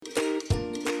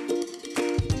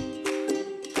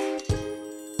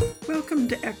Welcome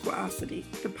to Equiosity,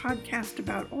 the podcast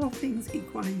about all things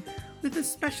equine with a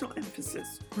special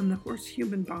emphasis on the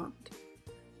horse-human bond.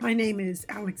 My name is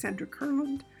Alexandra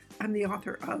Kurland. I'm the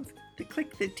author of The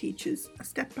Click That Teaches, a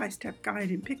step-by-step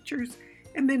guide in pictures,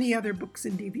 and many other books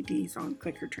and DVDs on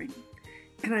clicker training.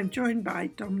 And I'm joined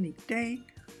by Dominique Day,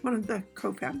 one of the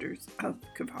co-founders of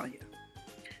Cavalia.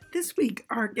 This week,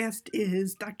 our guest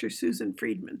is Dr. Susan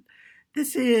Friedman.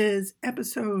 This is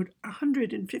episode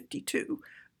 152,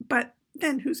 but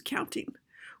then who's counting?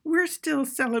 We're still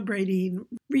celebrating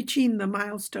reaching the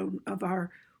milestone of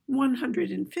our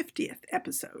 150th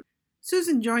episode.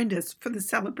 Susan joined us for the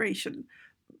celebration,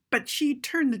 but she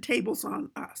turned the tables on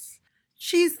us.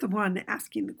 She's the one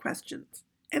asking the questions.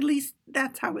 At least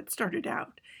that's how it started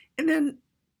out. And then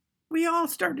we all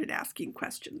started asking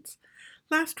questions.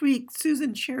 Last week,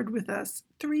 Susan shared with us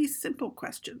 3 simple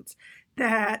questions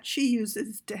that she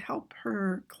uses to help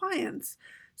her clients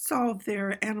solve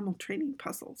their animal training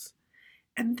puzzles.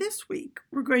 And this week,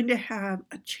 we're going to have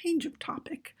a change of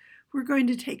topic. We're going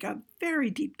to take a very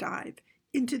deep dive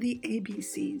into the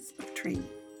ABCs of training.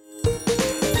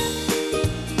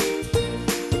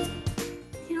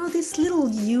 You know, this little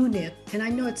unit, and I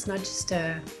know it's not just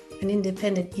an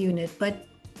independent unit, but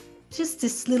just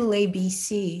this little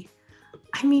ABC.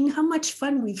 I mean, how much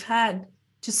fun we've had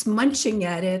just munching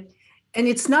at it, and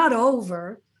it's not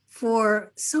over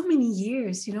for so many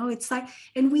years, you know. It's like,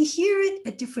 and we hear it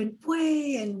a different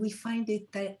way, and we find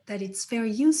it that it's very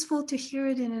useful to hear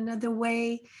it in another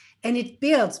way, and it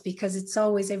builds because it's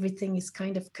always, everything is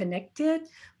kind of connected.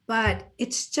 But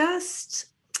it's just,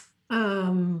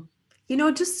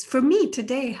 just for me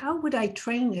today, how would I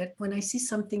train it when I see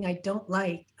something I don't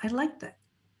like? I like that.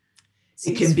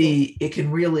 It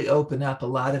can really open up a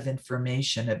lot of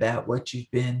information about what you've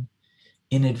been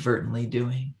inadvertently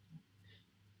doing.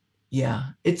 Yeah,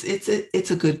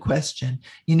 it's a good question.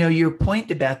 You know, your point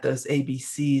about those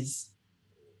ABCs,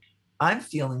 I'm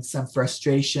feeling some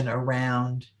frustration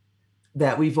around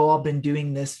that. We've all been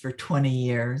doing this for 20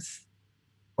 years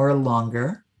or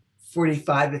longer,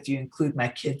 45 if you include my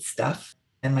kids' stuff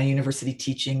and my university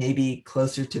teaching, maybe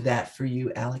closer to that for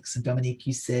you, Alex and Dominique.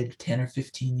 You said 10 or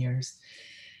 15 years.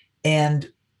 And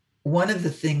one of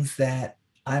the things that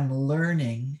I'm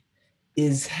learning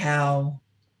is how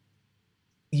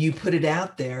you put it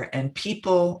out there and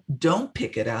people don't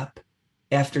pick it up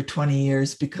after 20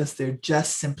 years because they're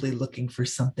just simply looking for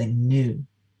something new.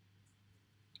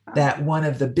 That one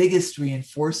of the biggest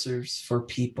reinforcers for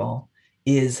people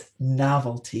is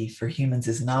novelty. For humans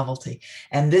is novelty.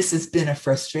 And this has been a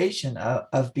frustration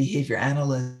of behavior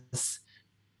analysts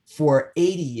for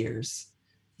 80 years.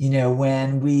 You know,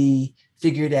 when we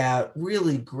figured out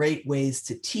really great ways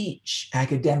to teach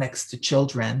academics to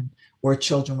children or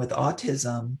children with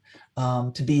autism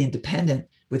to be independent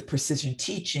with precision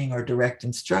teaching or direct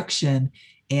instruction.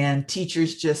 And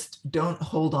teachers just don't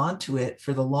hold on to it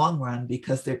for the long run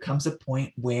because there comes a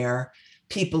point where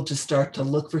people just start to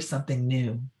look for something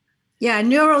new. Yeah,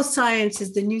 neuroscience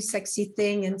is the new sexy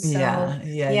thing. And so,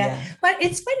 yeah. But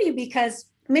it's funny because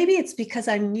maybe it's because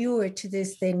I'm newer to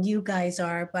this than you guys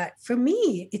are. But for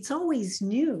me, it's always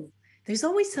new. There's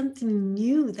always something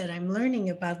new that I'm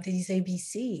learning about these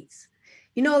ABCs.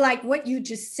 You know, like what you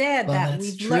just said, Well,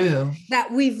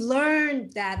 we've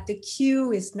learned that the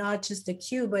cue is not just the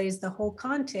cue, but is the whole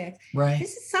context. Right.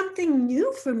 This is something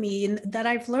new for me and that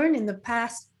I've learned in the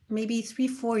past maybe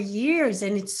 3-4 years,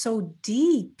 and it's so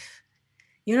deep,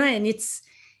 you know. And this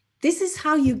is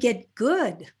how you get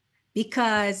good,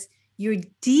 because you're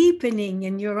deepening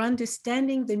and you're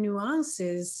understanding the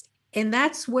nuances. And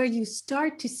that's where you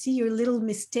start to see your little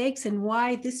mistakes and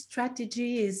why this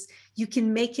strategy is, you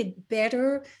can make it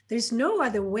better. There's no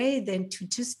other way than to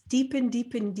just deepen.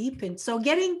 So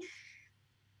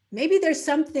maybe there's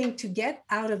something to get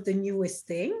out of the newest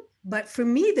thing, but for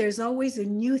me, there's always a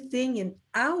new thing in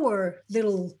our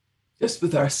little. Just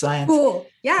with our science. Cool.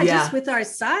 Yeah, just with our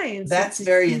science. That's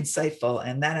very insightful.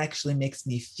 And that actually makes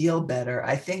me feel better.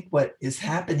 I think what is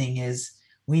happening is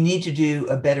we need to do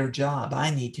a better job.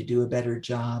 I need to do a better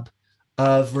job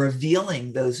of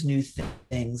revealing those new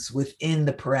things within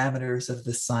the parameters of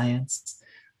the science.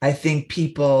 I think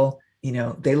people, you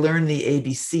know, they learn the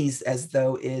ABCs as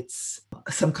though it's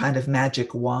some kind of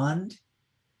magic wand,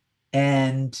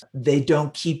 and they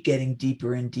don't keep getting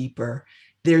deeper and deeper.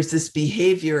 There's this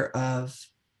behavior of,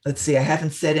 let's see, I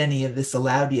haven't said any of this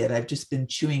aloud yet. I've just been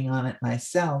chewing on it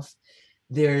myself.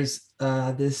 There's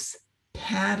this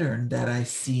pattern that I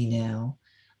see now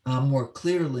more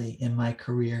clearly in my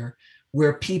career,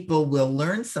 where people will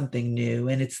learn something new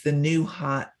and it's the new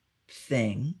hot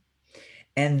thing.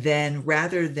 And then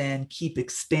rather than keep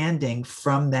expanding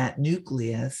from that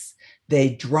nucleus,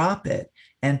 they drop it.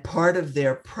 And part of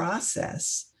their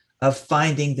process of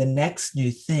finding the next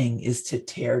new thing is to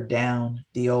tear down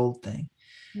the old thing.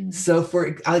 Mm-hmm. So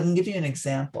I can give you an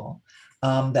example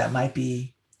that might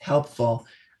be helpful.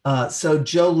 So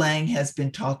Joe Layng has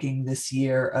been talking this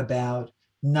year about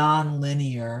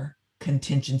nonlinear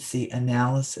contingency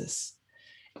analysis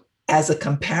as a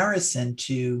comparison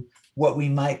to what we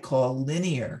might call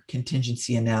linear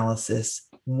contingency analysis,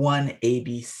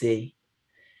 1ABC.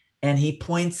 And he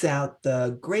points out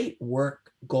the great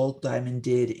work Golddiamond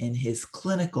did in his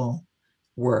clinical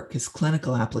work, his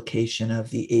clinical application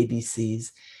of the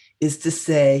ABCs, is to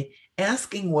say,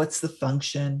 asking what's the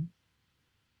function,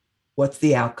 what's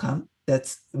the outcome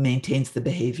that maintains the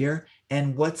behavior,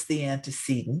 and what's the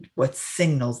antecedent, what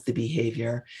signals the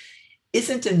behavior,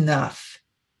 isn't enough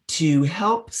to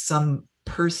help some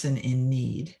person in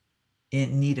need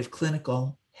of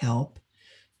clinical help,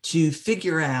 to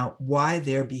figure out why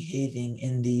they're behaving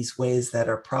in these ways that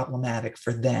are problematic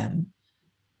for them,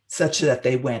 such that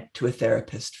they went to a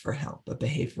therapist for help, a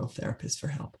behavioral therapist for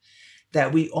help.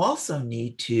 That we also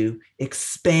need to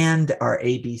expand our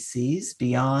ABCs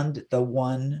beyond the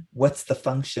one, what's the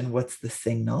function, what's the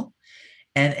signal,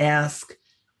 and ask,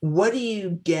 what do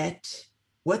you get?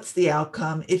 What's the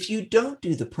outcome if you don't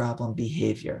do the problem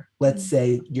behavior? Let's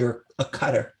say you're a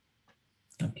cutter.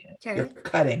 Okay. You're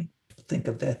cutting. Think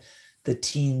of the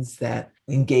teens that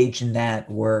engage in that,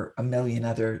 or a million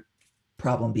other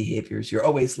problem behaviors. You're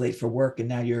always late for work, and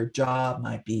now your job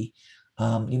might be,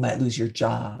 you might lose your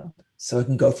job. So it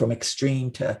can go from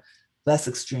extreme to less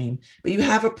extreme, but you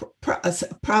have a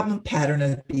problem pattern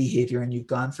of behavior and you've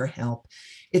gone for help.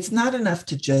 It's not enough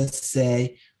to just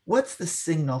say, what's the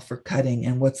signal for cutting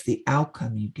and what's the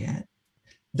outcome you get?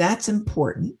 That's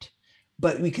important,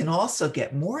 but we can also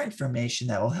get more information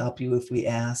that will help you if we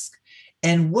ask,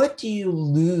 and what do you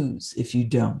lose if you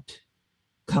don't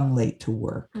come late to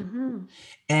work? Mm-hmm.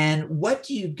 And what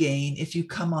do you gain if you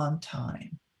come on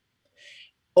time?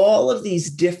 All of these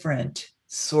different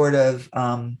sort of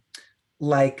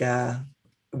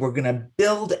we're going to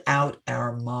build out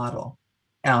our model.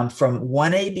 From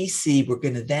one ABC, we're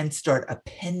going to then start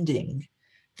appending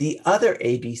the other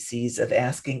ABCs of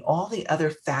asking all the other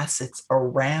facets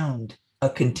around a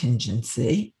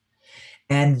contingency.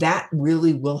 And that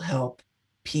really will help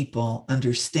people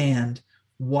understand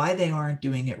why they aren't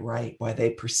doing it right, why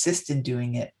they persist in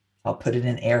doing it. I'll put it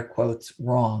in air quotes,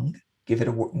 wrong, give it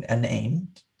a name,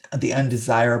 the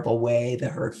undesirable way, the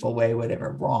hurtful way,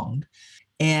 whatever, wrong.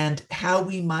 And how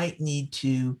we might need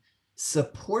to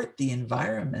support the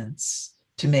environments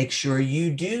to make sure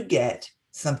you do get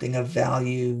something of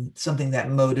value, something that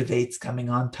motivates coming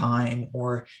on time,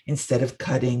 or instead of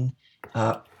cutting,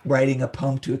 writing a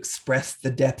poem to express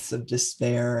the depths of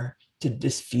despair, to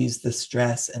diffuse the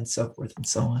stress, and so forth and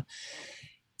so on.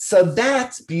 So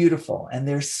that's beautiful. And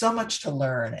there's so much to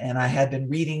learn. And I had been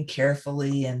reading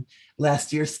carefully, and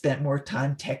last year spent more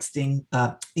time texting,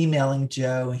 emailing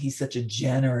Joe. He's such a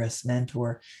generous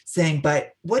mentor, saying,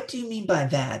 but what do you mean by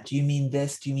that? Do you mean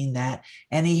this? Do you mean that?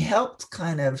 And he helped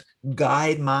kind of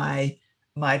guide my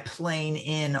plane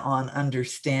in on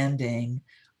understanding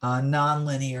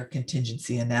nonlinear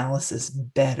contingency analysis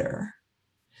better.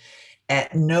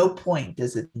 At no point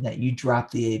does it mean that you drop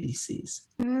the ABCs.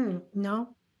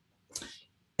 No.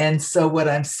 And so what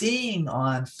I'm seeing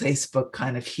on Facebook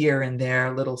kind of here and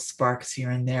there, little sparks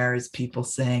here and there, is people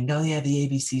saying, oh yeah, the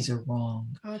ABCs are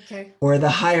wrong. Okay. Or the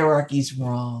hierarchy's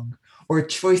wrong. Or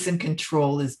choice and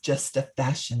control is just a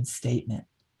fashion statement.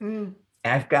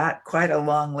 I've got quite a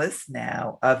long list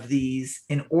now of these.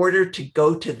 In order to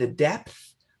go to the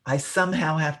depth, I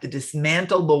somehow have to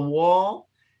dismantle the wall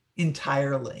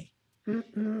entirely.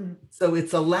 So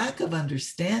it's a lack of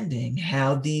understanding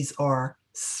how these are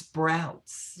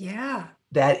sprouts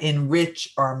that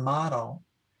enrich our model.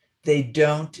 They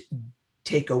don't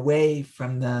take away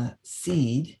from the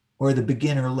seed or the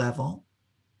beginner level,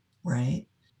 right?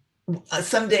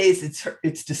 Some days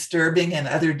it's disturbing, and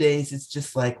other days it's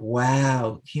just like,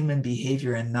 wow, human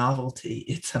behavior and novelty.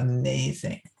 It's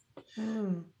amazing.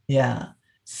 Yeah.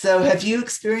 So have you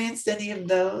experienced any of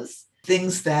those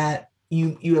things that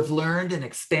you have learned and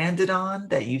expanded on,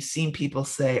 that you've seen people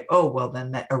say, oh, well,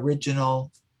 then that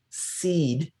original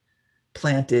seed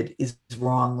planted is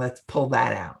wrong. Let's pull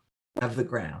that out of the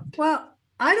ground. Well,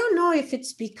 I don't know if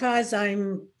it's because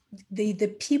I'm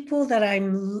the people that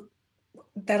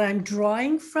I'm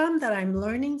drawing from, that I'm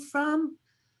learning from,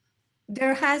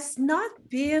 there has not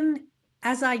been,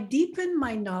 as I deepen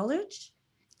my knowledge,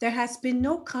 there has been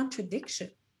no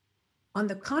contradiction. On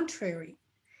the contrary,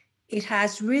 it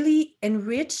has really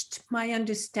enriched my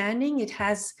understanding. It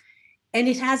has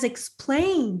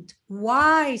explained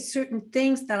why certain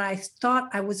things that I thought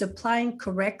I was applying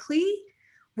correctly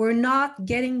were not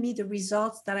getting me the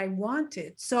results that I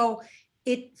wanted. So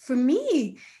for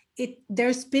me,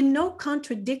 there's been no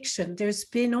contradiction. There's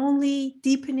been only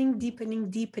deepening, deepening,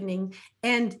 deepening.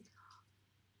 And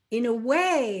in a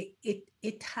way,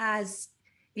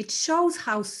 it shows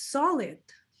how solid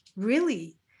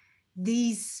really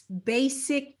these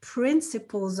basic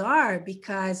principles are,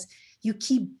 because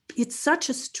it's such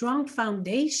a strong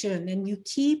foundation, and you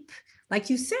keep, like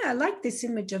you said, I like this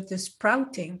image of the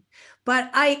sprouting. But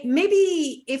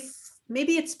maybe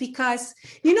it's because,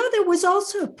 there was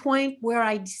also a point where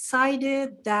I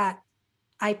decided that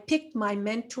I picked my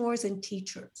mentors and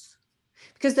teachers,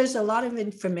 because there's a lot of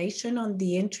information on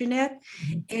the internet.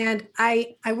 And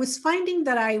I was finding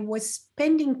that I was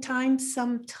spending time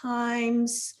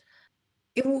sometimes.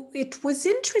 It was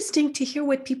interesting to hear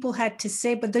what people had to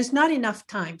say, but there's not enough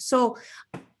time. So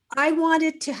I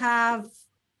wanted to have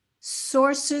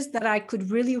sources that I could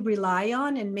really rely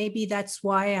on. And maybe that's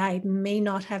why I may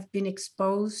not have been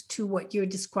exposed to what you're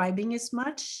describing as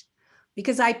much,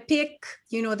 because I pick,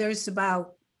 there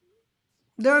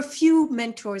are a few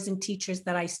mentors and teachers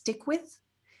that I stick with.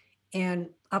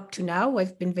 And up to now,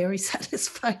 I've been very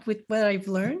satisfied with what I've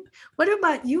learned. What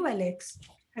about you, Alex?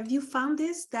 Have you found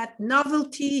that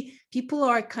novelty, people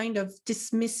are kind of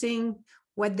dismissing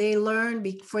what they learn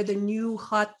for the new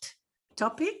hot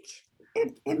topic?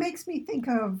 It makes me think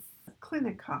of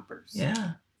clinic hoppers.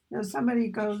 Yeah. Somebody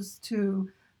goes to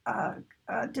a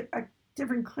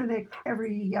different clinic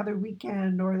every other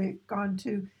weekend, or they've gone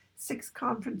to 6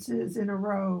 conferences in a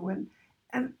row,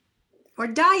 and or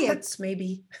diets,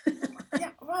 maybe.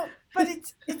 Yeah, well, but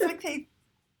it's like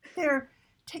they're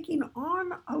taking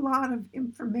on a lot of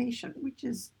information, which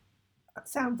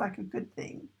sounds like a good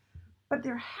thing, but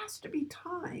there has to be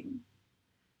time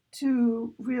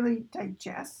to really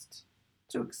digest,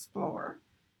 to explore,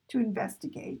 to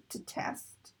investigate, to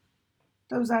test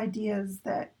those ideas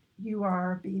that you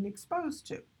are being exposed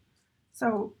to.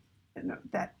 So,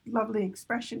 that lovely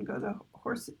expression, go to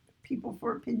people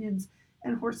for opinions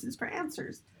and horses for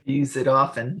answers. Use it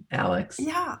often, Alex.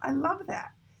 Yeah, I love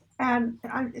that. And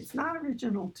it's not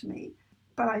original to me,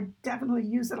 but I definitely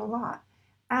use it a lot.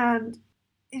 And,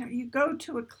 you go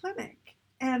to a clinic,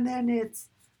 and then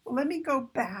let me go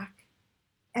back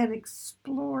and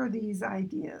explore these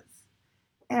ideas.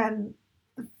 And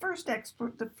the first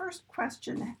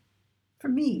question for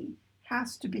me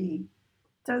has to be,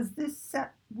 does this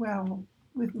set well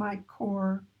with my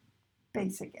core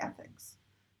basic ethics?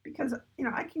 Because,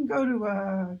 I can go to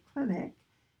a clinic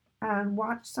and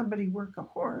watch somebody work a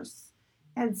horse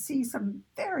and see some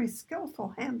very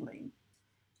skillful handling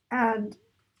and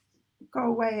go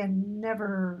away and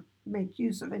never make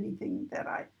use of anything that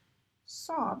I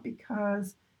saw,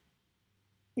 because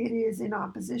it is in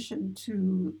opposition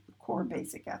to core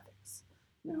basic ethics.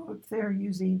 If they're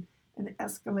using an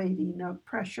escalating of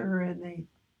pressure and they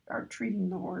are treating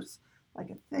the horse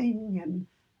like a thing, and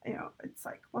it's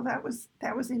like, well, that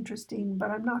was interesting,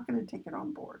 but I'm not going to take it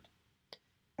on board.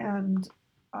 And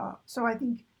so I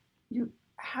think you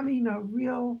having a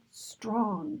real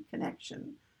strong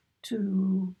connection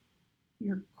to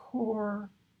your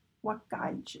core, what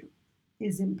guides you,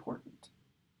 is important.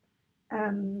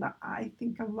 And I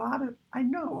think I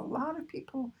know a lot of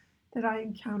people that I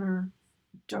encounter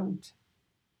don't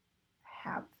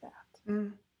have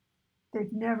that.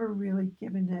 They've never really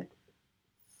given it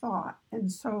thought,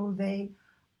 and so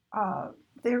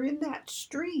they're in that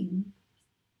stream,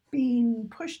 being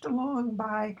pushed along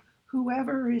by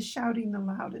whoever is shouting the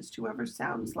loudest, whoever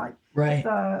sounds like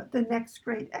the next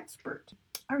great expert.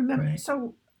 I remember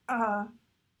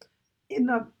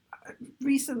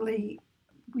recently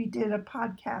we did a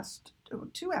podcast,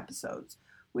 2 episodes,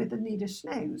 with Anita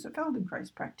Schnee, who's a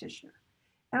Feldenkrais practitioner,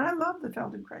 and I love the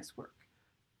Feldenkrais work.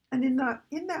 And in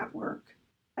that work,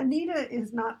 Anita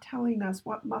is not telling us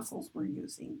what muscles we're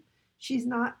using. She's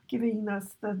not giving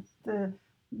us the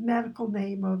medical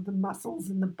name of the muscles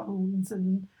and the bones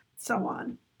and so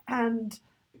on. And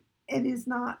it's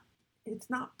not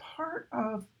part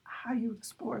of how you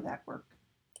explore that work.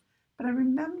 But I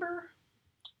remember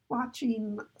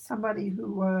watching somebody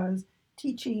who was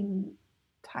teaching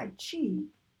Tai Chi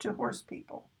to horse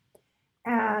people.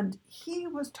 And he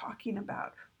was talking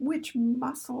about which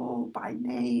muscle by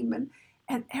name,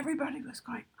 and everybody was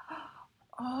going,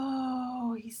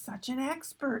 oh, he's such an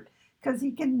expert, because he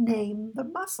can name the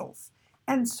muscles.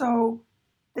 And so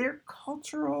their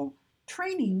cultural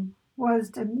training was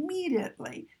to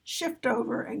immediately shift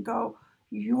over and go,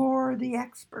 you're the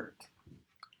expert.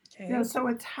 Okay. So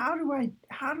it's how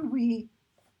do we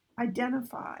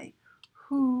identify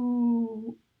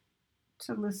who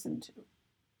to listen to?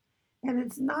 And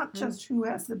it's not just who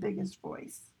has the biggest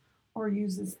voice or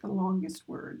uses the longest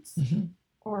words Mm-hmm.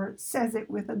 or says it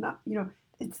with enough,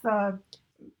 it's the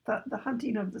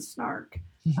hunting of the snark.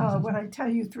 What I tell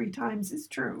you 3 times is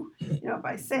true. If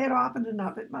I say it often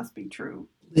enough, it must be true.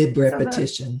 Lib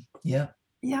repetition. Yeah.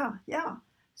 Yeah.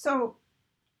 So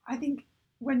I think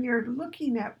when you're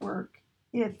looking at work,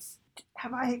 it's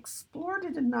have I explored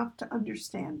it enough to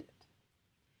understand it?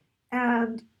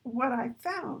 And what I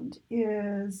found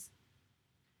is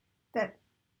that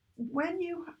when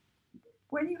you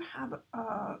have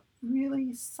a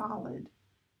really solid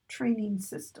training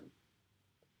system,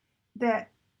 that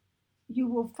you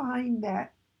will find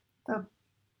that the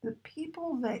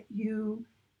people that you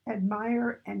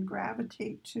admire and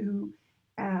gravitate to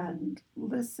and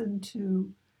listen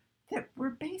to, that we're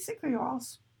basically all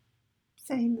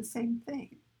saying the same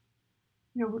thing.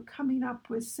 We're coming up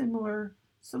with similar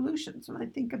solutions. When I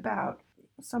think about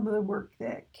some of the work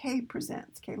that Kay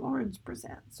Lawrence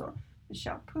presents, or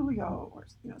Michelle Pouliot, or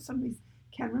some of these,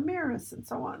 Ken Ramirez, and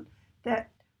so on, that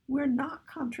we're not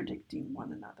contradicting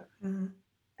one another.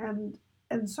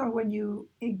 And so when you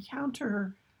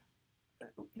encounter,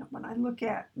 when I look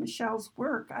at Michelle's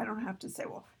work, I don't have to say,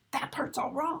 well, that part's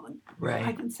all wrong. Right.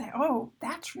 I can say, oh,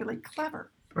 that's really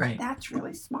clever. Right. That's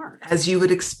really smart. As you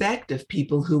would expect of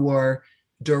people who are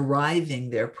deriving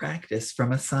their practice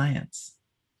from a science.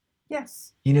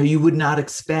 Yes. You would not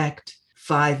expect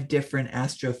 5 different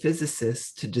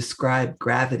astrophysicists to describe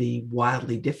gravity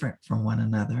wildly different from one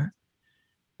another,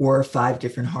 or 5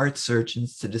 different heart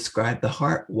surgeons to describe the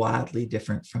heart wildly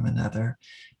different from another.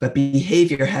 But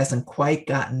behavior hasn't quite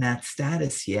gotten that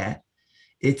status yet.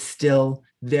 It's still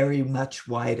very much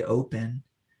wide open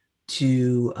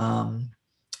to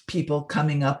people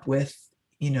coming up with,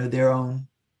 their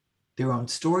own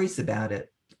stories about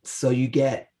it. So you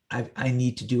get, I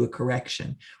need to do a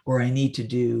correction, or I need to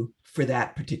do for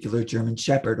that particular German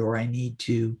Shepherd, or I need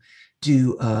to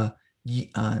do a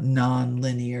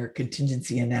non-linear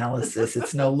contingency analysis.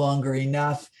 It's no longer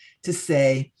enough to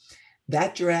say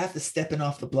that giraffe is stepping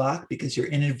off the block because you're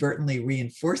inadvertently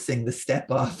reinforcing the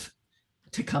step off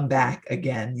to come back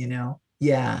again,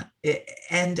 Yeah.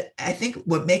 And I think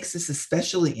what makes this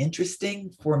especially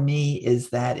interesting for me is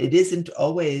that it isn't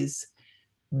always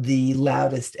the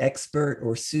loudest expert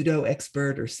or pseudo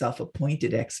expert or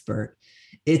self-appointed expert.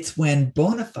 It's when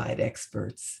bona fide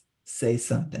experts say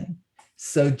something.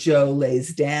 So Joe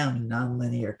lays down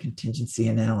nonlinear contingency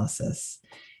analysis.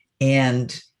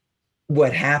 And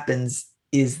what happens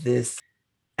is this,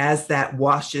 as that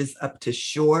washes up to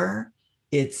shore,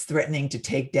 it's threatening to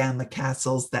take down the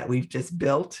castles that we've just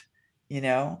built,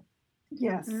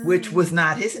 Yes. Which was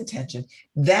not his intention.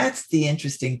 That's the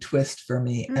interesting twist for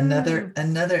me. Another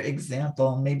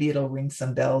example, maybe it'll ring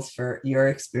some bells for your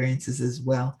experiences as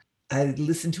well. I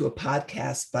listened to a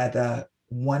podcast by the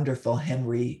wonderful Hank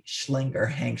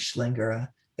Schlinger,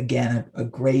 again, a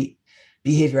great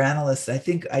behavior analyst. I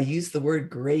think I use the word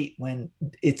great when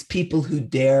it's people who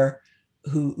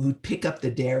pick up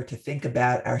the dare to think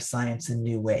about our science in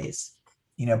new ways,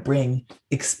 bring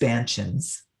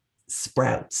expansions,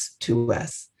 sprouts to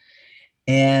us.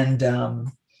 And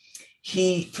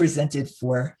he presented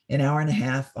for an hour and a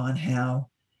half on how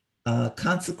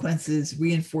consequences,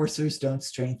 reinforcers don't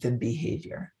strengthen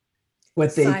behavior.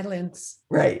 Silence.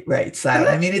 Right. Silence.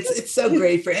 I mean, it's so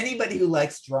great for anybody who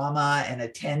likes drama and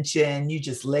attention. You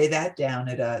just lay that down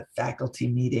at a faculty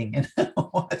meeting and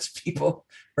watch people,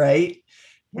 right?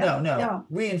 No.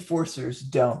 Reinforcers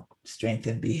don't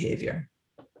strengthen behavior.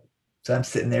 So I'm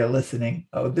sitting there listening.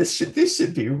 Oh, this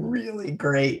should be really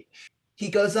great. He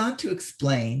goes on to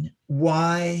explain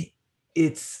why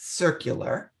it's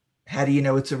circular. How do you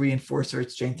know it's a reinforcer?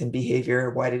 It strengthened behavior.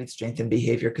 Why did it strengthen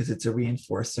behavior? Because it's a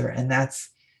reinforcer. And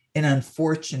that's an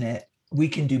unfortunate, we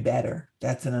can do better.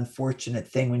 That's an unfortunate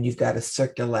thing when you've got a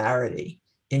circularity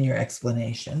in your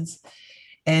explanations.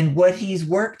 And what he's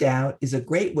worked out is a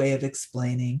great way of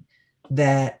explaining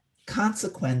that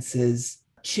consequences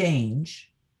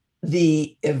change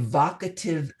the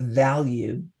evocative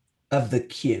value of the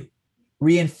cue.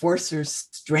 Reinforcers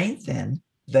strengthen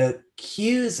the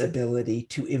cue's ability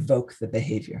to evoke the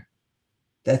behavior.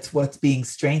 That's what's being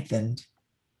strengthened,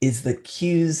 is the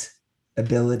cue's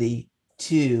ability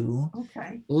to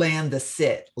land the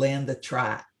sit, land the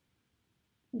trot,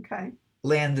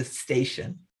 land the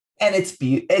station. And it's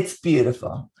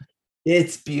beautiful.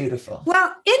 It's beautiful.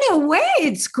 Well, in a way,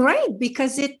 it's great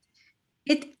because it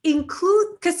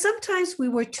includes, because sometimes we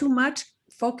were too much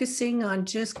focusing on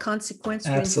just consequence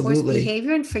reinforced Absolutely.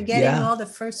 behavior and forgetting Yeah. all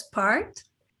the first part.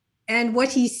 And what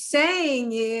he's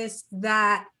saying is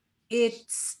that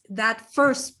it's that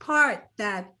first part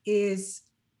that is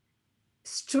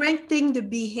strengthening the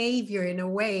behavior in a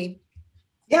way.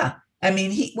 Yeah. I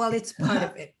mean, Well, it's part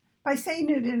of it. By saying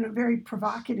it in a very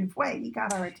provocative way, he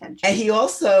got our attention. And he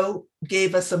also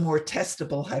gave us a more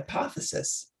testable hypothesis,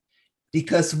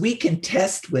 because we can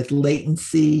test with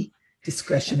latency,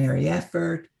 discretionary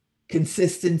effort,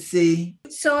 consistency.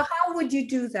 So how would you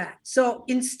do that? So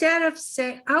instead of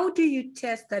saying, how do you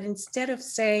test that? Instead of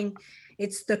saying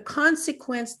it's the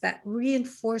consequence that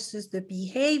reinforces the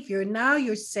behavior, now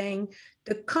you're saying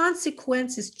the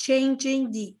consequence is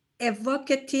changing the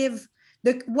evocative,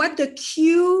 what the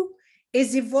cue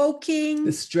is evoking.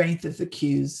 The strength of the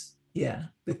cues. Yeah,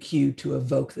 the cue to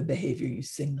evoke the behavior you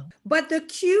signal. But the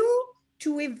cue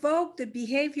to evoke the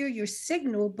behavior you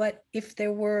signal, but if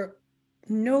there were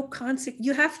no consequence,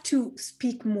 you have to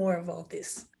speak more of all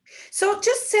this. So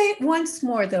just say it once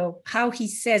more, though, how he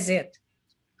says it.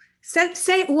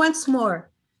 Say it once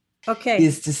more. Okay.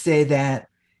 Is to say that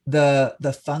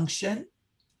the function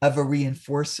of a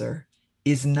reinforcer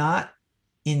is not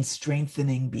in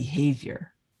strengthening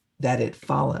behavior that it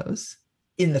follows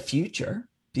in the future,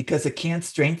 because it can't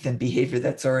strengthen behavior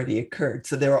that's already occurred.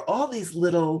 So there are all of these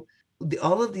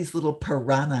little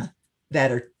piranha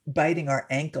that are biting our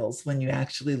ankles when you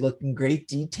actually look in great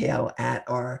detail at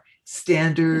our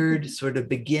standard sort of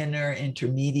beginner,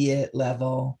 intermediate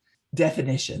level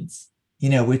definitions,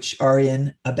 which are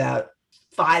in about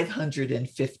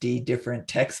 550 different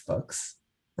textbooks,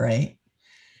 right?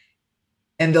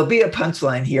 And there'll be a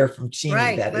punchline here from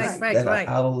Chini that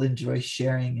I'll enjoy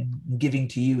sharing and giving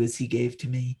to you as he gave to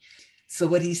me. So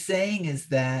what he's saying is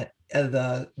that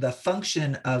the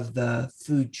function of the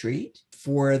food treat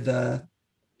for the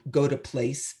go to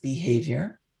place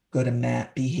behavior, go to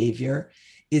mat behavior,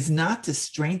 is not to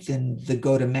strengthen the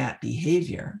go to mat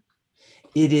behavior.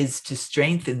 It is to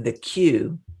strengthen the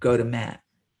cue, go to mat,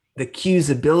 the cue's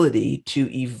ability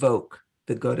to evoke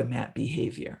the go to mat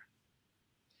behavior.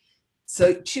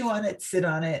 So chew on it, sit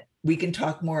on it. We can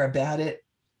talk more about it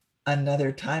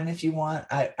another time if you want.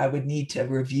 I would need to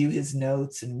review his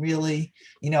notes and really,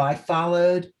 I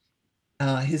followed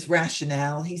his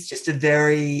rationale.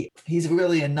 He's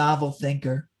really a novel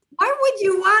thinker. Why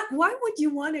would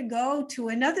you want to go to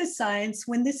another science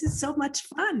when this is so much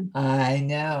fun? I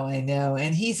know.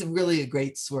 And he's really a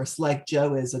great source, like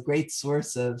Joe is a great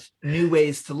source of new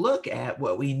ways to look at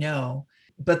what we know.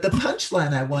 But the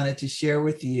punchline I wanted to share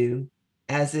with you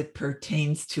as it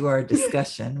pertains to our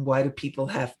discussion, why do people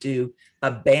have to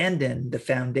abandon the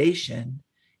foundation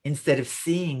instead of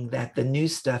seeing that the new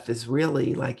stuff is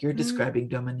really, like you're describing,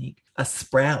 Dominique, a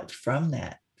sprout from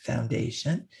that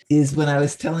foundation, is when I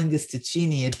was telling this to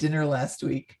Chini at dinner last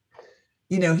week.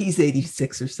 He's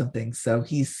 86 or something, so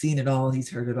he's seen it all, he's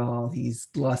heard it all, he's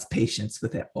lost patience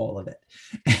with all of it.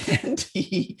 And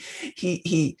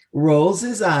he rolls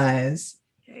his eyes,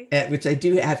 which I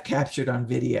do have captured on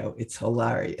video. It's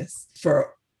hilarious.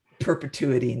 For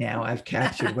perpetuity now, I've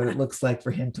captured what it looks like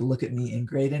for him to look at me in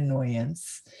great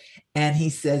annoyance. And he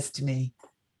says to me,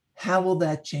 how will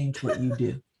that change what you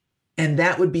do? And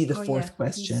that would be the fourth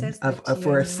question of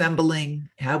for assembling,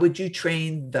 how would you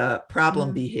train the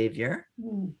problem behavior?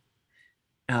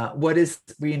 What is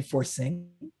reinforcing?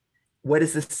 What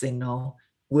is the signal?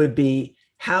 Would be,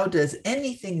 how does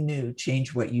anything new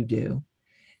change what you do?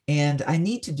 And I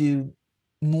need to do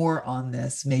more on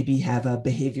this, maybe have a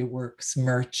Behavior Works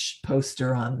merch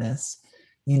poster on this,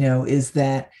 is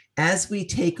that as we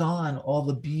take on all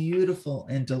the beautiful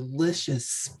and delicious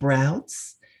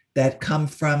sprouts that come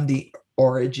from the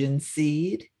origin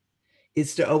seed,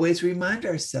 is to always remind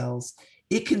ourselves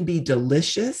it can be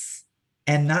delicious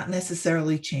and not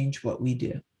necessarily change what we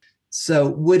do. So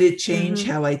would it change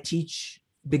how I teach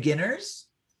beginners?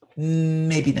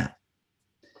 Maybe not.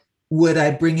 Would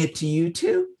I bring it to you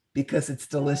too? Because it's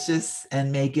delicious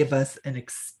and may give us an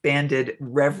expanded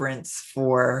reverence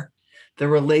for the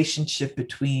relationship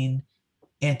between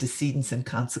antecedents and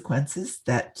consequences,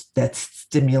 that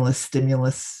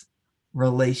stimulus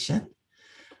relation.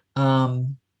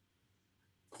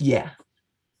 Yeah.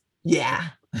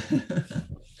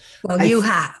 Well, you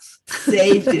have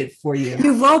saved it for you.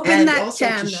 You've opened and that also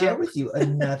channel. To share with you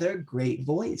another great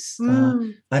voice,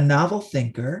 a novel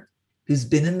thinker who's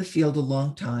been in the field a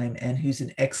long time and who's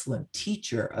an excellent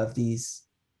teacher of these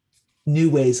new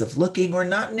ways of looking, or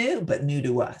not new, but new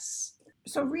to us.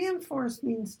 So reinforce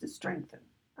means to strengthen.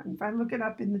 And if I look it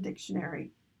up in the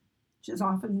dictionary, which is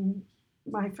often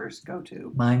my first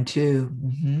go-to. Mine too.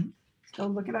 So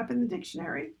look it up in the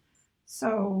dictionary.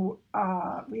 So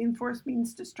reinforce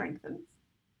means to strengthen.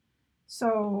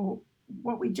 So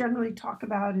what we generally talk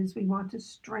about is we want to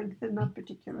strengthen a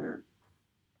particular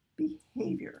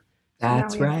behavior. So now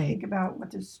That's we have to right. think about, what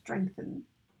does strengthen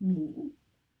mean?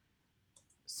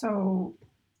 So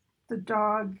the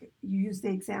dog, you use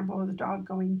the example of the dog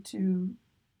going to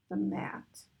the mat,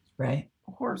 Right.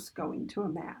 a horse going to a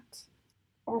mat.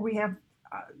 Or we have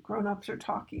grown-ups are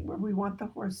talking where we want the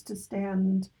horse to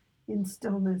stand in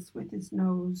stillness with his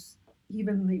nose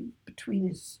evenly between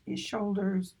his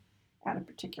shoulders at a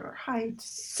particular height.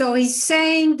 So he's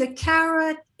saying the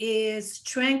carrot is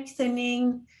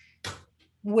strengthening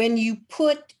when you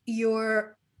put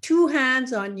your two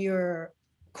hands on your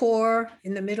core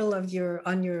in the middle of your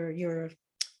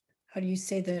how do you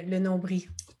say le nombril?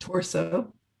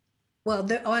 Torso. Well,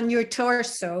 on your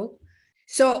torso.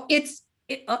 So it's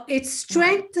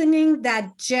strengthening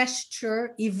that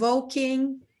gesture,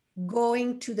 evoking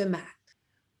going to the mat.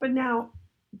 But now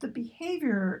the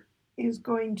behavior is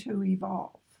going to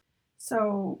evolve.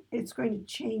 So it's going to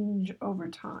change over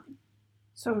time.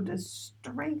 So does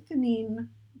strengthening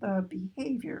the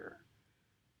behavior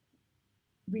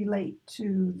relate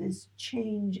to this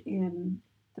change in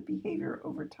the behavior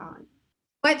over time?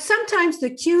 But sometimes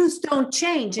the cues don't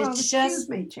change. Well, it's the just cues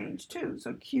may change too.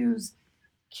 So cues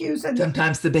and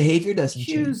Sometimes the behavior doesn't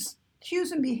change.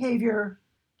 cues and behavior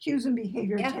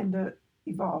Yeah. tend to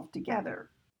evolve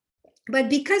together. But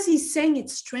because he's saying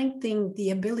it's strengthening the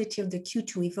ability of the cue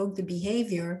to evoke the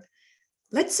behavior,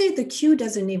 let's say the cue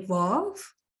doesn't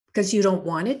evolve because you don't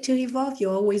want it to evolve.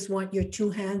 You always want your two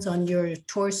hands on your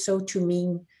torso to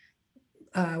mean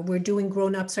we're doing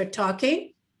grown-ups are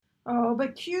talking. Oh,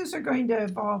 but cues are going to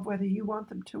evolve whether you want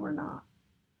them to or not.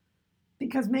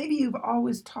 Because maybe you've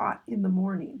always taught in the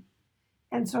morning.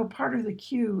 And so part of the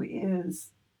cue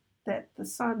is that the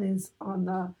sun is on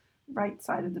the right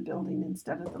side of the building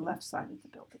instead of the left side of the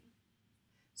building.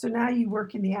 So now you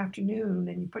work in the afternoon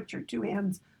and you put your two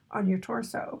hands on your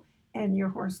torso and your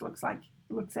horse looks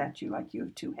at you like you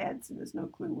have two heads and there's no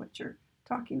clue what you're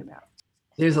talking about.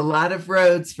 There's a lot of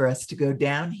roads for us to go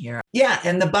down here. Yeah.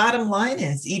 And the bottom line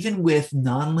is, even with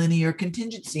nonlinear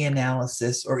contingency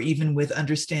analysis, or even with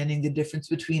understanding the difference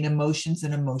between emotions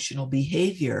and emotional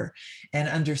behavior, and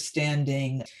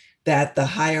understanding that the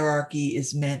hierarchy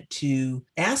is meant to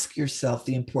ask yourself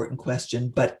the important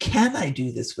question, but can I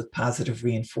do this with positive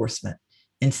reinforcement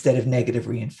instead of negative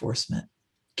reinforcement?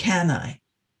 Can I?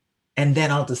 And then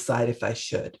I'll decide if I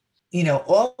should.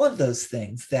 All of those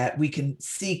things that we can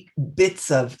see bits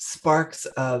of sparks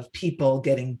of people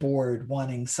getting bored,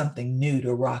 wanting something new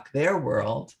to rock their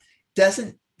world,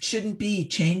 shouldn't be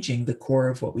changing the core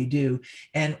of what we do.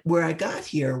 And where I got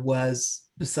here was,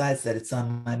 besides that it's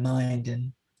on my mind,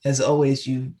 and as always,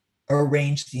 you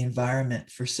arrange the environment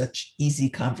for such easy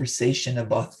conversation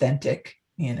of authentic,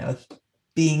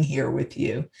 being here with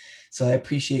you. So I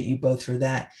appreciate you both for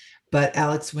that. But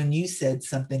Alex, when you said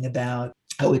something about,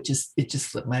 it just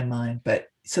slipped my mind, but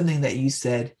something that you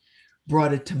said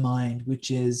brought it to mind, which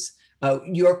is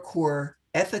your core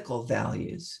ethical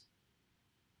values.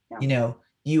 Yeah.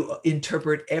 You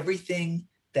interpret everything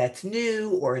that's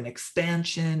new or an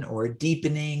expansion or a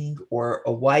deepening or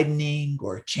a widening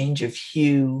or a change of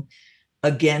hue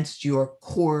against your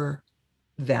core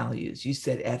values. You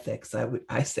said ethics.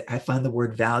 I find the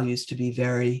word values to be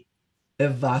very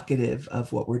evocative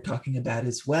of what we're talking about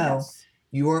as well. Yes.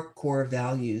 Your core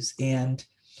values. And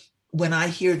when I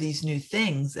hear these new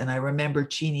things, and I remember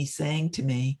Chini saying to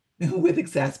me with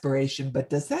exasperation, but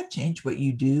does that change what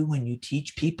you do when you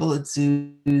teach people at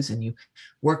zoos and you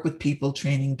work with people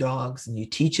training dogs and you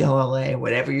teach LLA,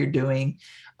 whatever you're doing?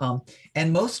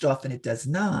 And most often it does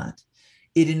not.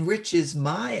 It enriches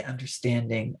my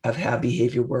understanding of how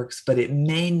behavior works, but it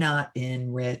may not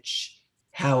enrich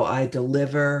how I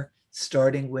deliver,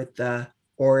 starting with the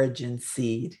origin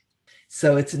seed.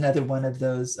 So it's another one of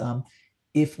those,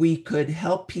 if we could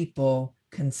help people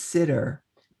consider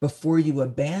before you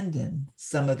abandon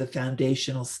some of the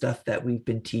foundational stuff that we've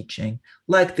been teaching,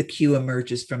 like the cue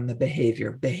emerges from the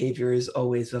behavior. Behavior is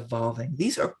always evolving.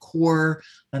 These are core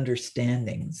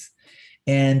understandings.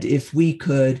 And if we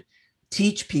could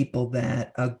teach people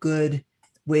that a good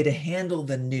way to handle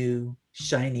the new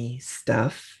shiny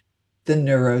stuff, the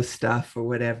neuro stuff or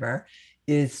whatever,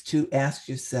 is to ask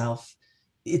yourself,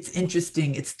 it's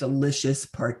interesting, it's delicious,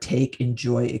 partake,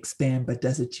 enjoy, expand, but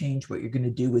does it change what you're going to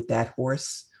do with that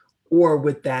horse or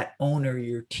with that owner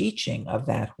you're teaching of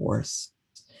that horse?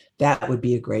 That would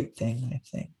be a great thing, I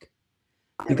think.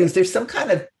 Because there's some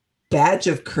kind of badge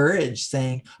of courage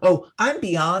saying, oh, I'm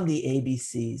beyond the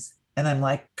ABCs. And I'm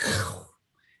like,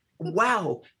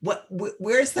 wow,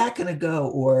 where's that going to go?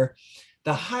 or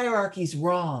the hierarchy's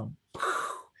wrong.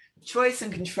 Choice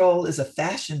and control is a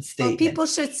fashion Well, statement. people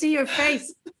should see your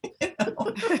face.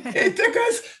 It took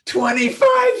us 25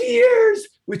 years,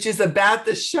 which is about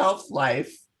the shelf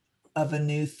life of a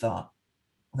new thought,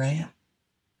 right?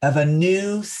 Of a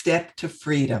new step to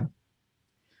freedom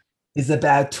is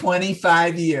about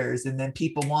 25 years. And then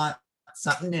people want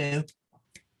something new.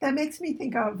 That makes me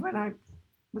think of when I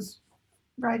was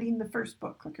writing the first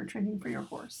book, Clicker Training for Your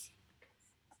Horse.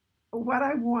 What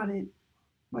I wanted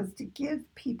was to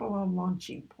give people a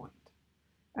launching point.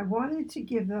 I wanted to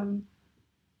give them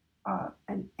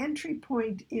an entry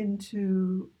point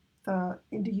into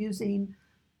using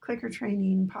clicker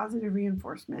training, positive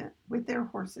reinforcement with their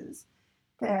horses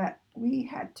that we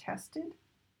had tested,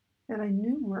 that I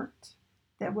knew worked,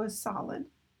 that was solid,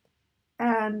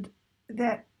 and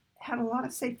that had a lot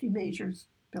of safety measures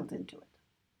built into it.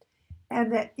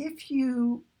 And that if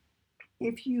you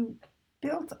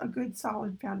built a good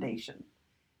solid foundation,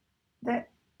 that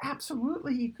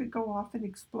absolutely you could go off and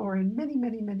explore in many,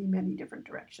 many, many, many different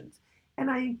directions. And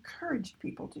I encouraged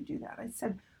people to do that. I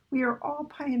said, we are all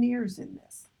pioneers in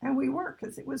this. And we were,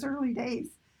 because it was early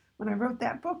days. When I wrote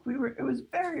that book, it was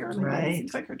very early days in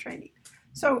clicker training.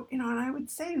 So, and I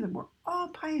would say to them, we're all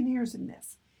pioneers in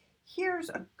this. Here's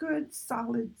a good,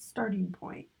 solid starting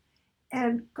point,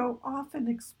 and go off and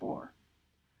explore.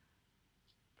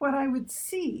 What I would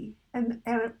see, and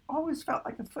it always felt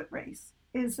like a foot race,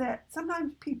 is that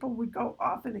sometimes people would go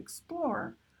off and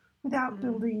explore without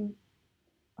building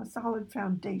a solid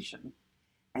foundation.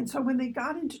 And so when they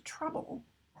got into trouble,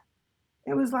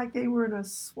 it was like they were in a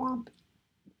swamp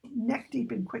neck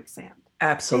deep in quicksand.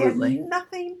 Absolutely.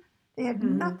 They had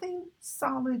nothing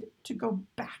solid to go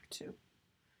back to.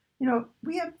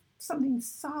 We have something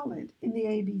solid in the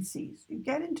ABCs. You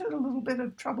get into a little bit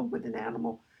of trouble with an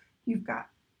animal, you've got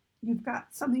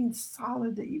something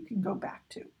solid that you can go back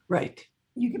to. Right.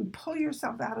 You can pull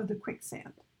yourself out of the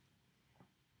quicksand.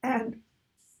 And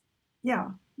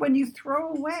yeah, when you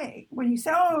throw away, when you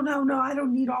say, oh, no, I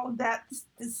don't need all of that.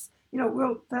 It's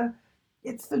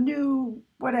the new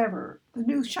whatever, the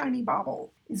new shiny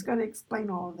bauble is going to explain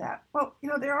all of that. Well,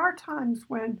 there are times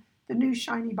when the new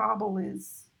shiny bauble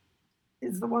is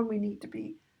the one we need to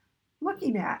be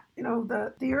looking at.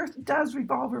 The earth does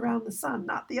revolve around the sun,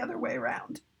 not the other way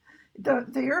around.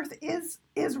 The earth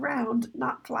is round,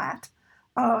 not flat.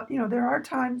 There are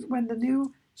times when the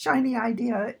new shiny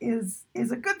idea is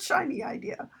a good shiny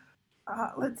idea.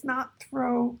 Let's not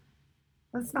throw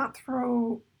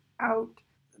out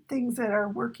things that are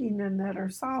working and that are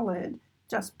solid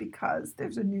just because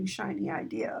there's a new shiny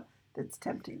idea that's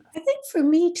tempting us. I think for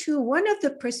me too, one of the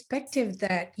perspectives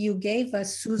that you gave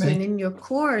us, Susan, in your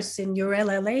course, in your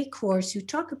LLA course, you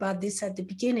talk about this at the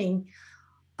beginning,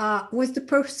 was the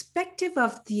perspective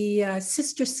of the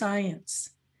sister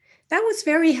science. That was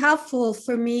very helpful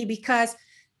for me because,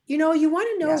 you want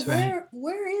to know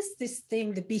where is this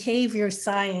thing, the behavior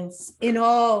science in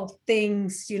all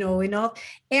things,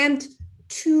 and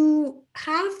to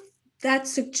have that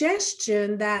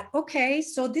suggestion that, okay,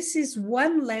 so this is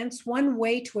one lens, one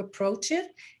way to approach it.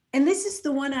 And this is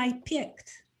the one I picked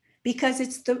because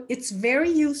it's very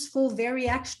useful, very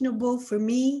actionable for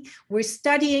me. We're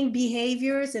studying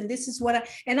behaviors, and this is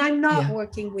I'm not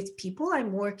working with people,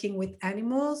 I'm working with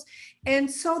animals.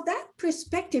 And so that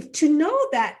perspective, to know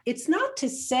that it's not to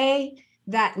say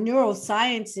that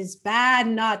neuroscience is bad,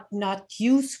 not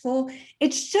useful.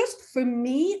 It's just for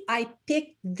me, I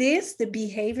picked the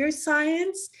behavior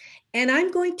science, and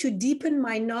I'm going to deepen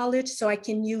my knowledge so I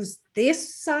can use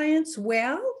this science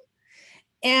well.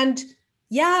 And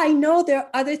I know there are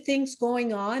other things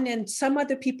going on, and some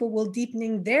other people will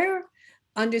deepening their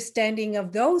understanding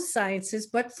of those sciences.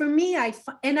 But for me, I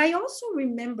also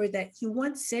remember that you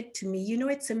once said to me,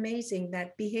 it's amazing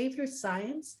that behavior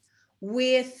science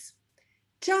with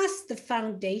just the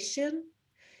foundation,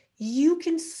 you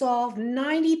can solve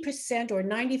 90% or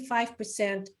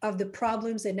 95% of the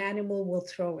problems an animal will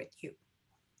throw at you.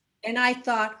 And I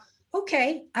thought,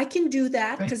 okay, I can do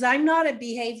that because I'm not a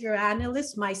behavior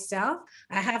analyst myself.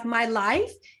 I have my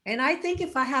life. And I think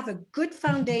if I have a good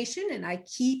foundation and I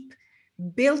keep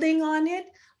building on it,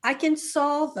 I can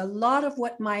solve a lot of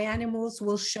what my animals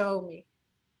will show me.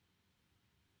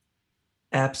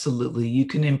 Absolutely. You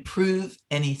can improve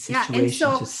any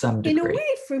situation to some degree. In a way,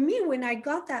 for me, when I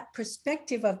got that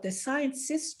perspective of the science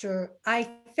sister, I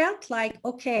felt like,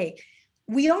 okay,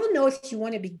 we all know if you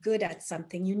want to be good at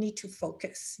something, you need to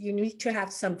focus. You need to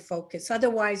have some focus.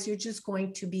 Otherwise, you're just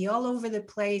going to be all over the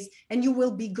place and you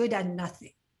will be good at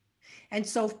nothing. And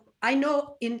so I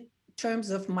know terms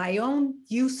of my own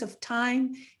use of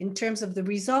time, in terms of the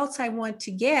results I want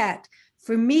to get,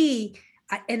 for me,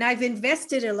 and I've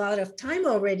invested a lot of time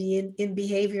already in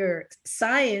behavior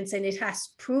science, and it has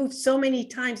proved so many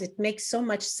times, it makes so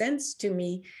much sense to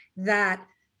me that,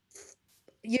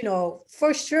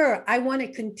 for sure, I want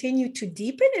to continue to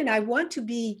deepen, and I want to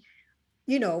be,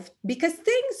 because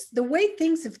the way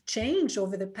things have changed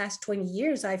over the past 20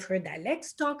 years, I've heard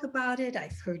Alex talk about it,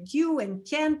 I've heard you and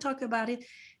Ken talk about it.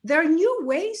 There are new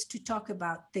ways to talk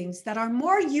about things that are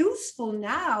more useful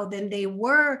now than they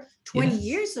were 20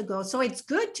 years ago. So it's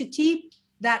good to keep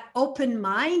that open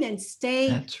mind and stay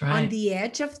on the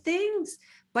edge of things,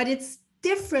 but it's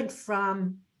different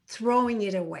from throwing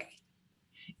it away.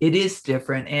 It is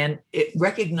different. And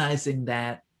recognizing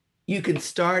that you can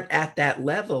start at that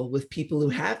level with people who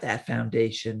have that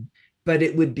foundation, but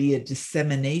it would be a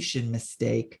dissemination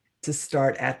mistake to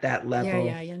start at that level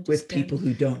with people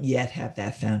who don't yet have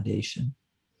that foundation.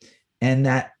 And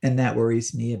that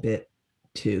worries me a bit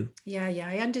too. Yeah,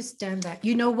 I understand that.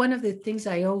 One of the things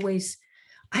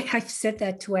I've said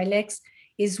that to Alex,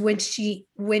 is when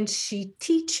she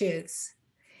teaches,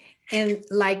 and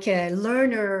like a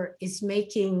learner is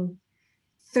making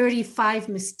 35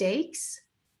 mistakes,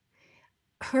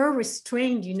 her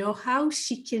restraint, how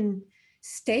she can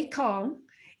stay calm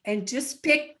and just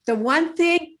pick the one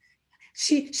thing.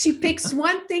 She picks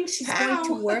one thing she's going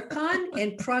to work on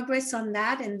and progress on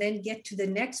that, and then get to the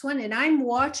next one. And I'm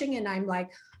watching and I'm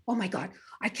like, oh my God,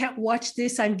 I can't watch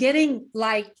this. I'm getting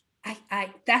like,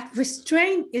 that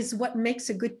restraint is what makes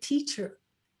a good teacher.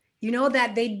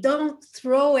 That they don't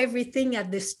throw everything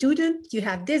at the student. You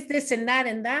have this and that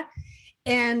and that.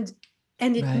 And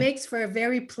it makes for a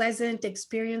very pleasant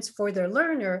experience for the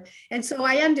learner. And so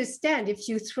I understand if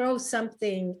you throw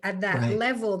something at that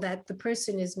level that the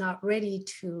person is not ready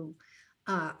to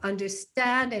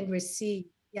understand and receive,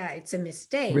 it's a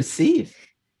mistake.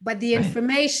 But the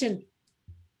information.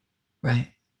 Right.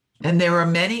 And there are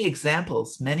many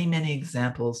examples, many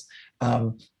examples.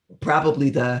 Probably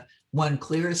the one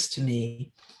clearest to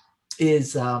me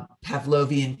is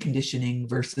Pavlovian conditioning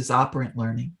versus operant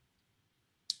learning.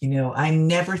 I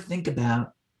never think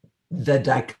about the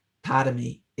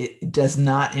dichotomy. It does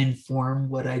not inform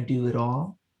what I do at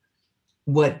all.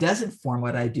 What does inform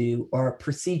what I do are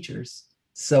procedures.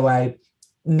 So I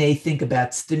may think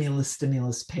about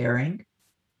stimulus pairing.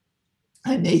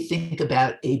 I may think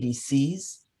about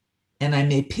ABCs, and I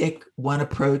may pick one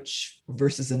approach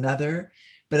versus another,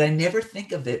 but I never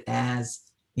think of it as,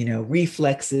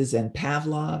 reflexes and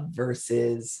Pavlov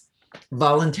versus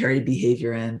voluntary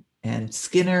behavior and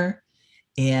Skinner,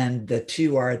 and the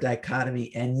two are a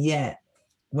dichotomy. And yet,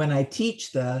 when I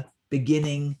teach the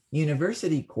beginning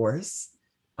university course,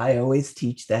 I always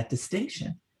teach that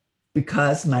distinction,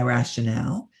 because my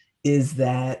rationale is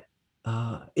that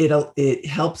it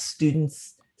helps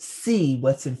students see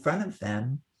what's in front of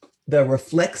them, the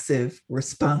reflexive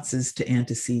responses to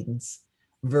antecedents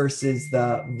versus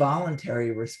the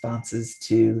voluntary responses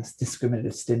to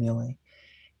discriminative stimuli.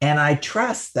 And I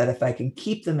trust that if I can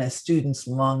keep them as students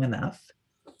long enough,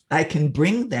 I can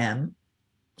bring them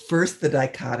first the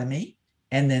dichotomy,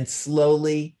 and then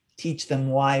slowly teach them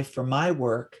why, for my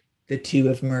work, the two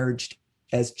have merged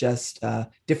as just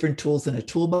different tools in a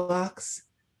toolbox,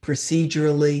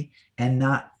 procedurally, and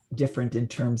not different in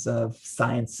terms of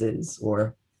sciences,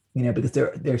 or, because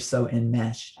they're so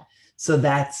enmeshed. So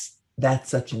that's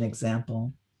such an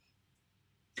example.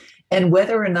 And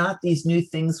whether or not these new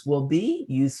things will be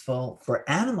useful for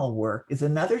animal work is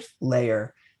another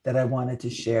layer that I wanted to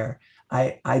share.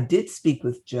 I did speak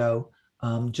with Joe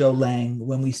Lang,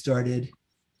 when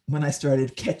I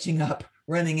started catching up,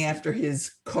 running after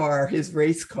his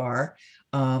race car,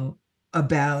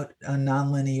 about a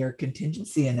nonlinear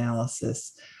contingency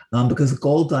analysis, because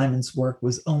Gold Diamond's work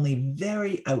was only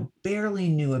I barely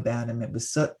knew about him.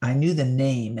 I knew the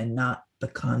name and not the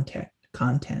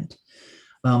content.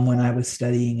 When I was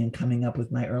studying and coming up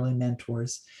with my early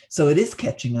mentors. So it is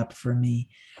catching up for me.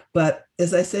 But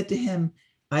as I said to him,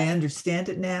 I understand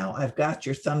it now. I've got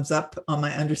your thumbs up on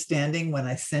my understanding when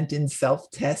I sent in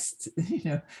self-test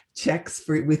checks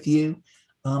with you.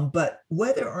 But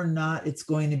whether or not it's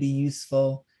going to be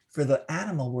useful for the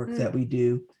animal work that we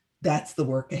do, that's the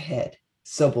work ahead.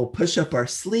 So we'll push up our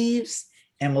sleeves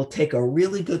and we'll take a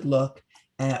really good look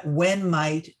at when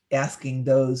might asking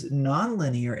those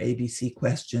nonlinear ABC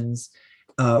questions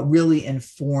really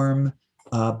inform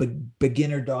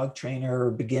beginner dog trainer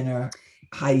or beginner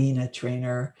hyena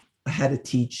trainer how to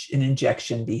teach an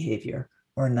injection behavior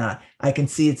or not. I can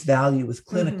see its value with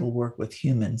clinical work with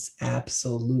humans,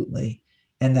 absolutely.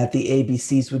 And that the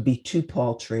ABCs would be too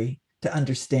paltry to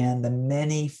understand the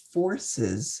many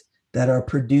forces that are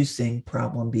producing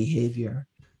problem behavior.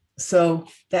 So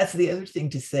that's the other thing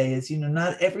to say is,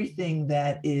 not everything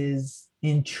that is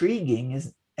intriguing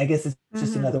is, I guess it's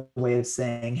just another way of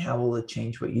saying, how will it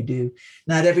change what you do?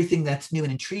 Not everything that's new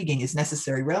and intriguing is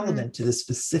necessarily relevant to the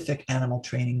specific animal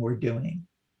training we're doing.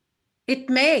 It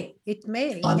may.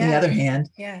 On the other hand,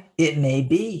 it may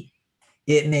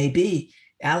be.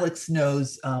 Alex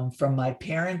knows from my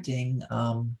parenting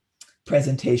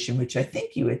presentation, which I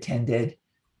think you attended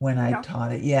when I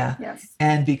taught it. Yeah. Yes.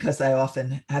 And because I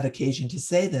often have occasion to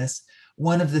say this,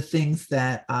 one of the things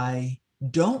that I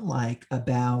don't like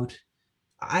about,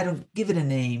 I don't give it a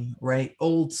name, right?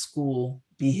 Old school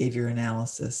behavior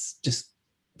analysis, just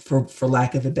for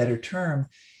lack of a better term,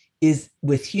 is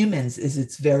with humans is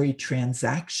its very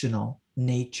transactional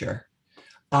nature.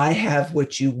 I have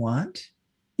what you want.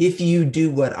 If you do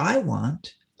what I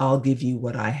want, I'll give you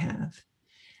what I have.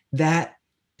 That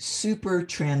super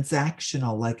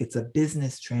transactional, like it's a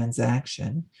business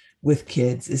transaction with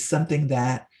kids, is something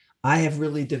that I have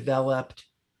really developed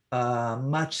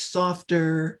much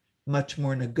softer, much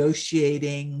more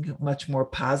negotiating, much more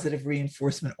positive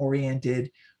reinforcement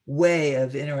oriented way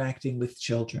of interacting with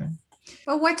children.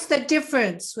 Well, what's the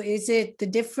difference? Is it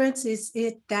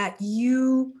that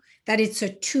it's a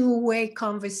two-way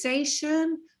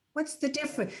conversation? What's the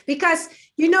difference? Because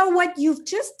what you've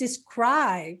just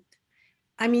described,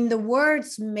 I mean, the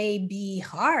words may be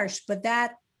harsh, but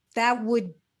that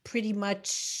would pretty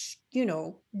much,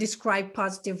 describe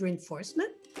positive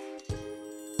reinforcement.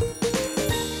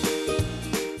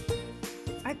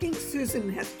 I think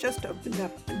Susan has just opened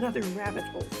up another rabbit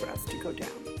hole for us to go down.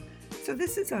 So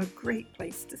this is a great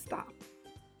place to stop.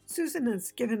 Susan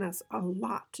has given us a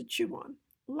lot to chew on,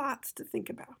 lots to think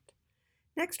about.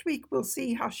 Next week, we'll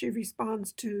see how she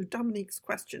responds to Dominique's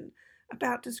question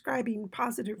about describing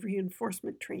positive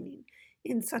reinforcement training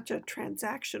in such a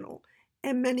transactional,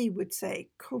 and many would say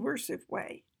coercive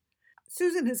way.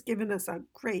 Susan has given us a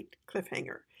great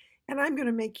cliffhanger, and I'm going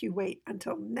to make you wait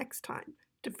until next time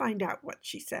to find out what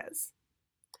she says.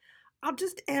 I'll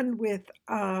just end with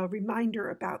a reminder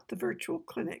about the virtual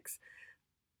clinics.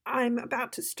 I'm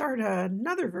about to start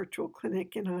another virtual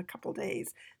clinic in a couple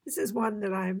days. This is one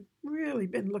that I've really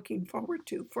been looking forward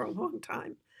to for a long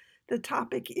time. The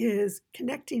topic is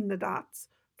connecting the dots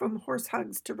from horse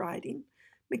hugs to riding.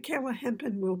 Michaela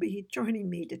Hempen will be joining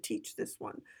me to teach this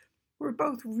one. We're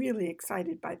both really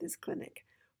excited by this clinic.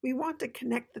 We want to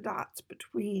connect the dots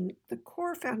between the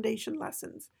core foundation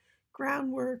lessons,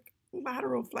 groundwork,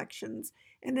 lateral flexions,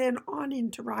 and then on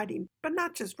into riding, but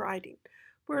not just riding.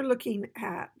 We're looking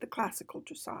at the classical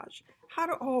dressage. How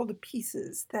do all the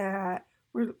pieces that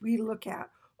we look at,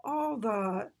 all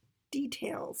the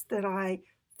details that I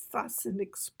fuss and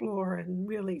explore and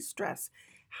really stress,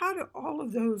 how do all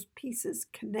of those pieces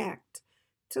connect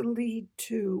to lead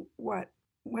to what,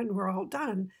 when we're all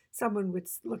done, someone would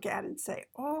look at and say,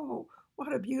 oh,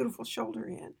 what a beautiful shoulder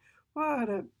in, what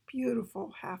a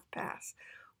beautiful half pass.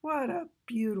 What a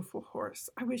beautiful horse.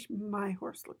 I wish my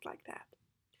horse looked like that.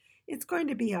 It's going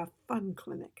to be a fun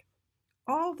clinic.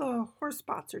 All the horse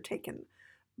spots are taken,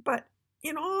 but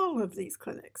in all of these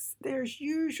clinics, there's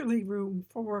usually room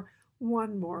for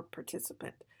one more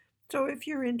participant. So if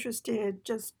you're interested,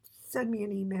 just send me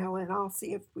an email and I'll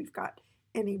see if we've got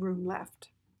any room left.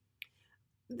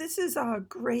 This is a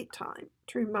great time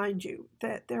to remind you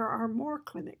that there are more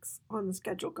clinics on the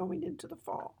schedule going into the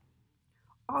fall.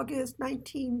 August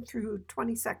 19th through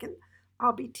 22nd,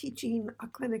 I'll be teaching a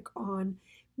clinic on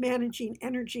managing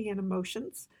energy and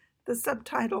emotions. The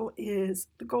subtitle is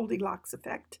The Goldilocks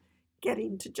Effect,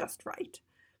 Getting to Just Right.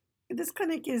 This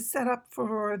clinic is set up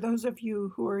for those of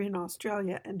you who are in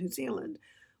Australia and New Zealand,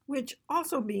 which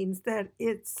also means that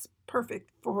it's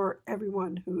perfect for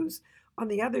everyone who's on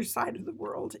the other side of the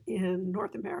world in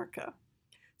North America.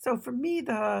 So for me,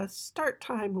 the start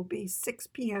time will be 6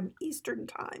 p.m. Eastern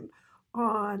Time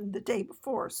on the day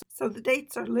before. So the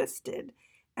dates are listed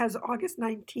as August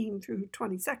 19th through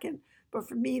 22nd, but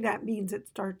for me that means it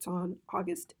starts on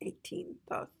August 18th,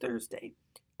 the Thursday,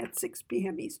 at 6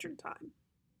 p.m. Eastern Time.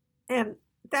 And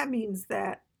that means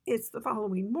that it's the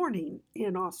following morning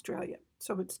in Australia.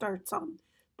 So it starts on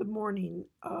the morning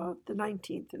of the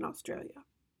 19th in Australia.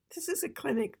 This is a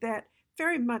clinic that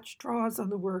very much draws on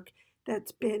the work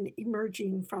that's been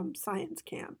emerging from Science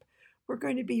Camp. We're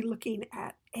going to be looking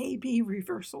at A-B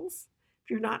reversals.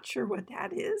 If you're not sure what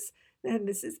that is, then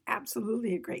this is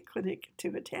absolutely a great clinic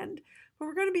to attend. But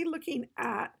we're going to be looking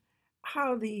at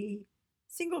how the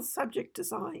single subject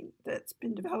design that's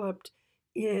been developed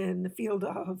in the field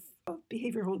of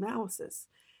behavioral analysis,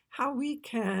 how we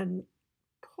can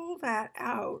pull that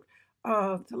out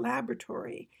of the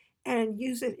laboratory and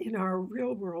use it in our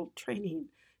real world training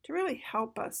to really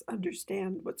help us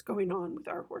understand what's going on with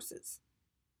our horses.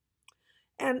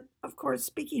 And of course,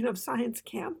 speaking of science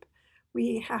camp,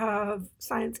 we have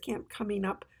science camp coming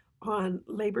up on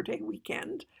Labor Day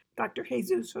weekend. Dr.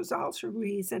 Jesus Rosales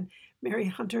Ruiz and Mary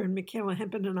Hunter and Michaela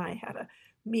Hempen and I had a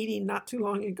meeting not too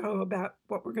long ago about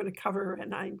what we're going to cover,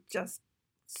 and I'm just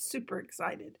super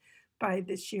excited by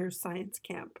this year's science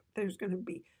camp. There's going to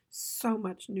be so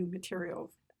much new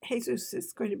material. Jesus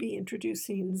is going to be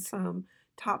introducing some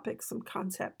topics, some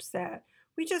concepts that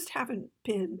we just haven't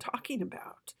been talking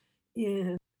about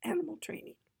in animal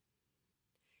training.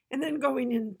 And then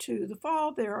going into the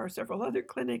fall, there are several other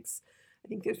clinics. I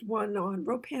think there's one on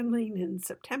rope handling in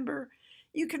September.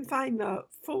 You can find the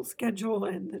full schedule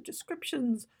and the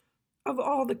descriptions of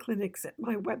all the clinics at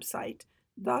my website,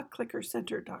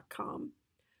 theclickercenter.com.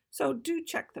 So do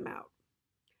check them out.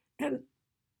 And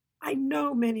I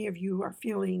know many of you are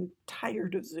feeling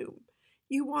tired of Zoom.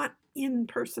 You want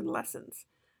in-person lessons,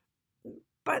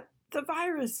 but the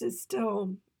virus is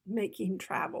still making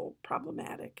travel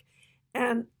problematic.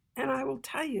 And I will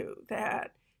tell you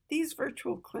that these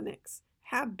virtual clinics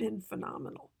have been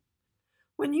phenomenal.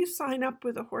 When you sign up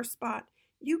with a HorseSpot,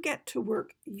 you get to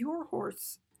work your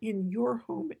horse in your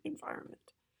home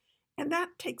environment. And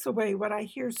that takes away what I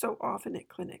hear so often at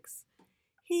clinics.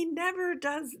 He never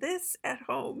does this at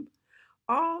home.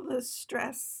 All the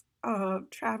stress of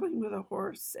traveling with a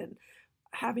horse and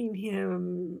having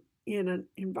him in an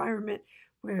environment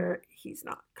where he's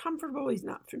not comfortable, he's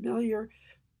not familiar,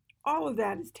 all of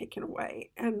that is taken away.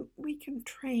 And we can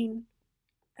train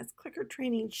as clicker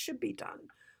training should be done.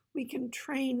 We can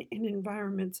train in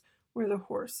environments where the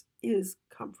horse is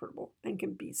comfortable and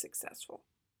can be successful.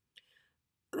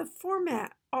 The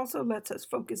format also lets us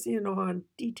focus in on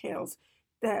details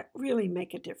that really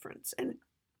make a difference.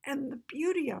 And the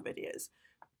beauty of it is,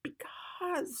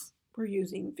 because we're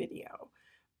using video,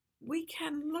 we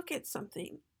can look at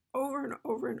something over and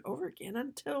over and over again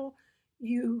until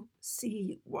you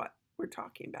see what we're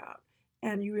talking about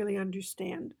and you really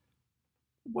understand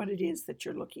what it is that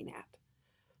you're looking at.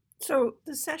 So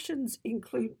the sessions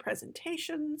include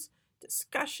presentations,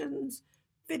 discussions,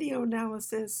 video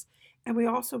analysis, and we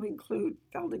also include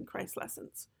Feldenkrais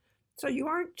lessons. So you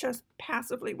aren't just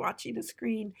passively watching a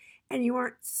screen and you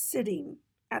aren't sitting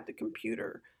at the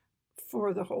computer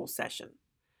for the whole session.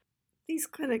 These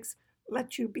clinics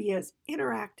let you be as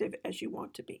interactive as you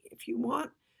want to be. If you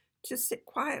want to sit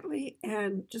quietly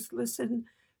and just listen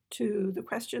to the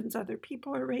questions other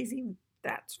people are raising,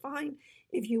 that's fine.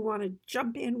 If you want to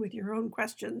jump in with your own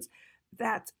questions,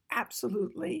 that's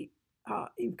absolutely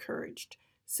encouraged.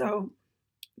 So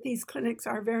these clinics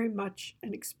are very much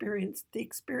an experience, the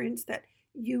experience that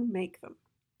you make them.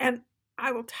 And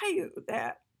I will tell you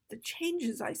that the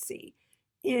changes I see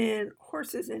in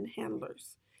horses and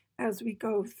handlers as we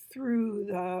go through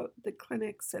the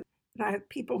clinics, and I have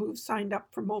people who've signed up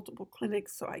for multiple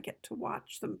clinics, so I get to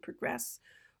watch them progress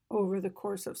over the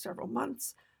course of several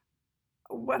months.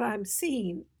 What I'm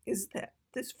seeing is that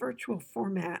this virtual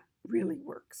format really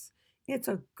works. It's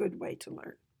a good way to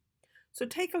learn. So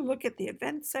take a look at the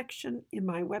events section in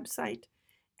my website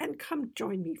and come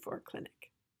join me for a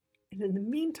clinic. And in the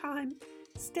meantime,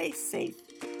 stay safe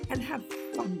and have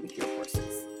fun with your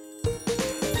horses.